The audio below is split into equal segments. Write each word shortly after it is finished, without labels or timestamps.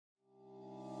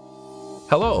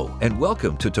Hello and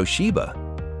welcome to Toshiba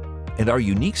and our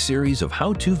unique series of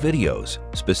how-to videos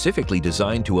specifically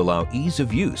designed to allow ease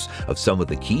of use of some of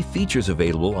the key features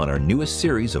available on our newest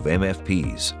series of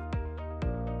MFPs.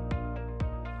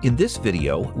 In this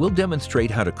video, we'll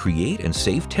demonstrate how to create and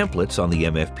save templates on the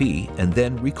MFP and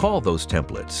then recall those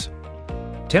templates.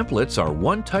 Templates are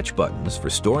one-touch buttons for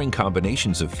storing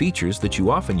combinations of features that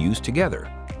you often use together.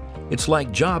 It's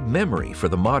like job memory for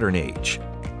the modern age.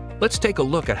 Let's take a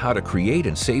look at how to create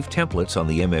and save templates on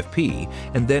the MFP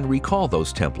and then recall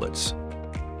those templates.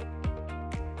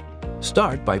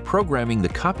 Start by programming the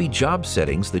copy job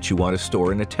settings that you want to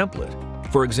store in a template.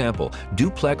 For example,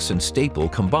 duplex and staple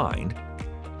combined.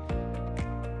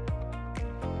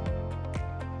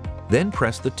 Then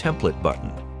press the template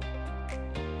button.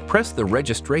 Press the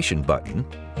registration button,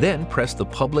 then press the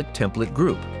public template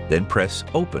group, then press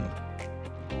open.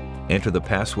 Enter the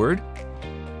password,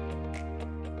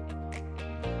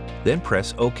 then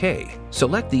press OK.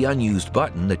 Select the unused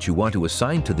button that you want to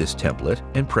assign to this template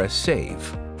and press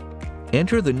Save.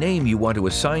 Enter the name you want to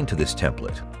assign to this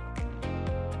template.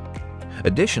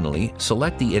 Additionally,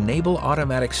 select the Enable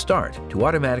Automatic Start to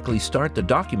automatically start the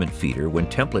document feeder when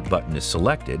template button is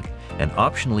selected, and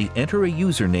optionally enter a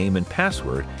username and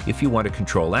password if you want to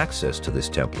control access to this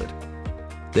template.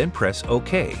 Then press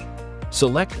OK.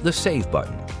 Select the Save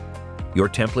button. Your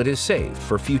template is saved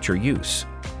for future use.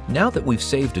 Now that we've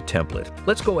saved a template,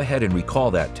 let's go ahead and recall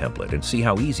that template and see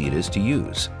how easy it is to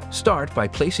use. Start by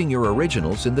placing your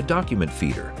originals in the document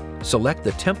feeder. Select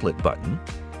the Template button,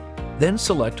 then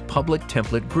select Public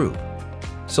Template Group.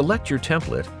 Select your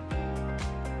template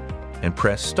and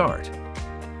press Start.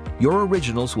 Your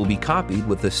originals will be copied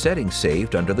with the settings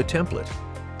saved under the template.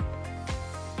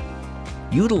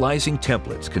 Utilizing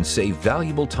templates can save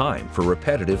valuable time for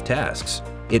repetitive tasks.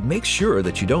 It makes sure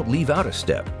that you don't leave out a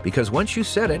step, because once you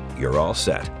set it, you're all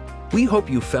set. We hope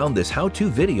you found this how-to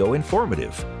video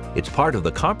informative. It's part of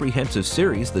the comprehensive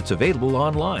series that's available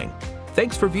online.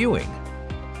 Thanks for viewing.